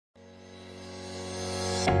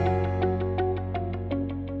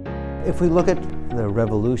If we look at the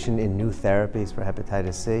revolution in new therapies for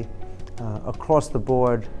hepatitis C, across the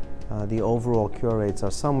board, the overall cure rates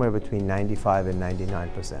are somewhere between 95 and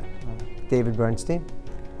 99%. David Bernstein.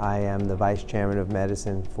 I am the Vice Chairman of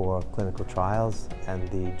Medicine for Clinical Trials and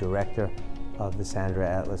the Director of the Sandra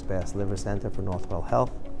Atlas Bass Liver Center for Northwell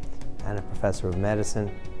Health, and a Professor of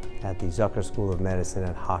Medicine at the Zucker School of Medicine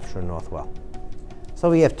at Hofstra Northwell. So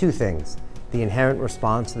we have two things: the inherent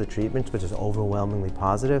response to the treatments, which is overwhelmingly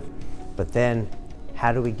positive, but then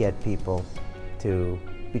how do we get people to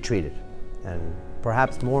be treated? And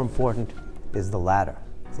perhaps more important is the latter.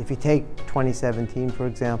 If you take 2017, for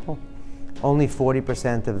example, only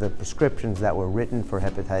 40% of the prescriptions that were written for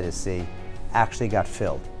hepatitis C actually got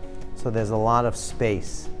filled. So there's a lot of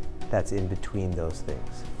space that's in between those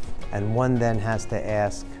things. And one then has to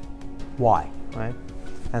ask why, right?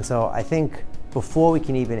 And so I think before we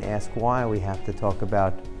can even ask why, we have to talk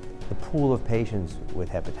about the pool of patients with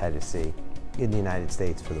hepatitis C in the United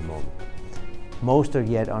States for the moment. Most are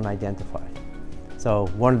yet unidentified. So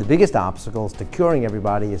one of the biggest obstacles to curing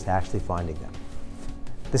everybody is actually finding them.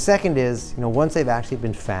 The second is, once they've actually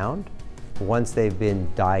been found, once they've been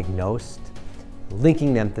diagnosed,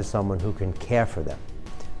 linking them to someone who can care for them.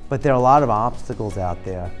 But there are a lot of obstacles out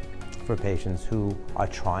there for patients who are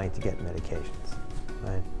trying to get medications,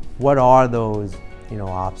 right? What are those,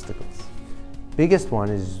 obstacles? Biggest one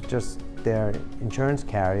is just their insurance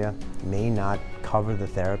carrier may not cover the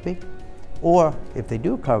therapy, or if they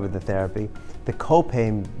do cover the therapy, the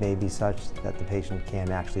copay may be such that the patient can't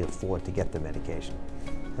actually afford to get the medication.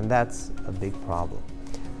 And that's a big problem.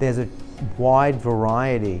 There's a wide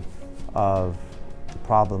variety of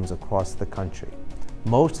problems across the country.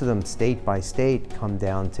 Most of them, state by state, come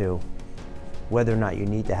down to whether or not you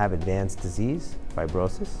need to have advanced disease,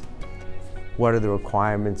 fibrosis, what are the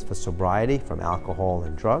requirements for sobriety from alcohol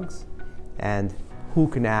and drugs, and who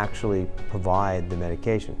can actually provide the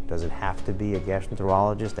medication. Does it have to be a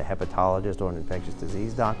gastroenterologist, a hepatologist, or an infectious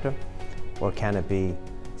disease doctor, or can it be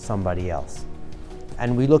somebody else?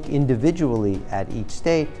 And we look individually at each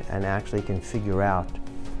state and actually can figure out,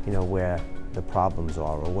 where the problems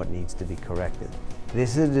are or what needs to be corrected.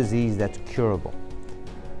 This is a disease that's curable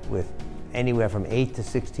with anywhere from 8 to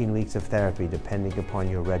 16 weeks of therapy, depending upon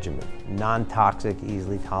your regimen. Non-toxic,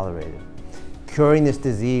 easily tolerated. Curing this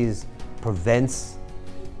disease prevents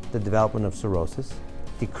the development of cirrhosis,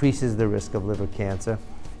 decreases the risk of liver cancer,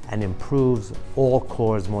 and improves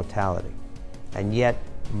all-cause mortality. And yet,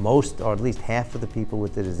 most, or at least half of the people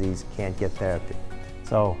with the disease can't get therapy.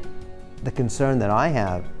 So the concern that I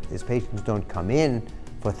have is patients don't come in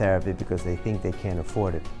for therapy because they think they can't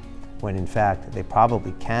afford it, when in fact they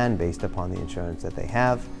probably can based upon the insurance that they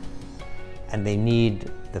have, and they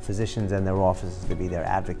need the physicians and their offices to be their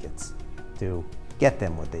advocates to get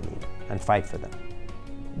them what they need and fight for them.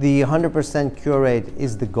 The 100% cure rate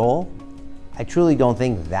is the goal. I truly don't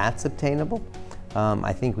think that's obtainable.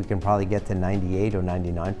 I think we can probably get to 98 or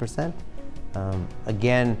 99%.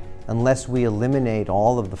 Again, unless we eliminate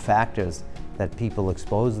all of the factors that people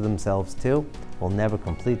expose themselves to, we'll never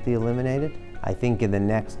completely eliminate it. I think in the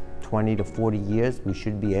next 20 to 40 years, we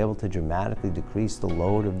should be able to dramatically decrease the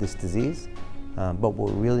load of this disease. But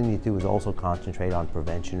what we really need to do is also concentrate on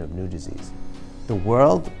prevention of new disease. The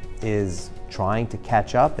world is trying to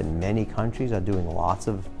catch up, and many countries are doing lots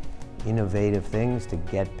of innovative things to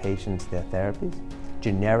get patients their therapies.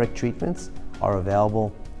 Generic treatments are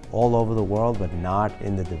available all over the world, but not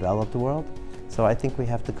in the developed world. So I think we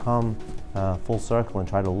have to come full circle and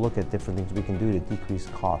try to look at different things we can do to decrease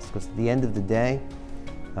costs. Because at the end of the day,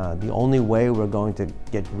 the only way we're going to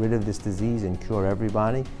get rid of this disease and cure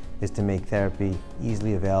everybody is to make therapy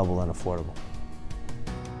easily available and affordable.